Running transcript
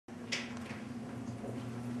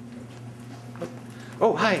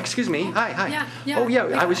Oh, hi, excuse me. Hi, hi. Yeah, yeah. Oh,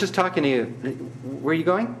 yeah, I was just talking to you. Where are you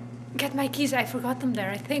going? Get my keys. I forgot them there,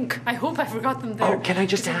 I think. I hope I forgot them there. Oh, can I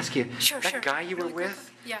just ask you? Sure, that sure. guy you were Really with,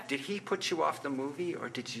 quickly. Yeah. did he put you off the movie, or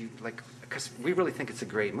did you, like, because we really think it's a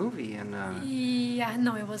great movie, and... Yeah,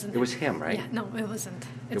 no, it wasn't. It was him, right? Yeah, no, it wasn't.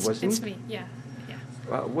 It wasn't? It's me, yeah,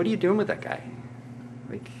 yeah. What are you doing with that guy?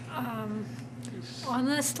 Like...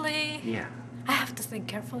 Honestly... Yeah. I have to think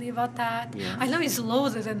carefully about that. Yeah. I know he's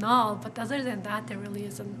loaded and all, but other than that, there really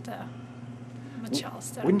isn't much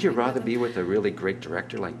else. That Wouldn't you I'm rather with be him. with a really great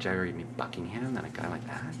director like Jeremy Buckingham than a guy like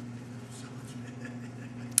that?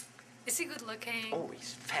 Is he good looking? Oh,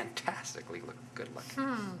 he's fantastically good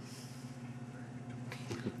looking.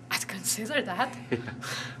 I'd consider that.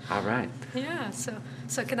 All right. Yeah, so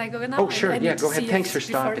can I go now? Oh, sure, I need yeah, to go ahead. see Thanks it for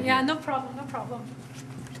before- stopping Yeah, here. no problem, no problem.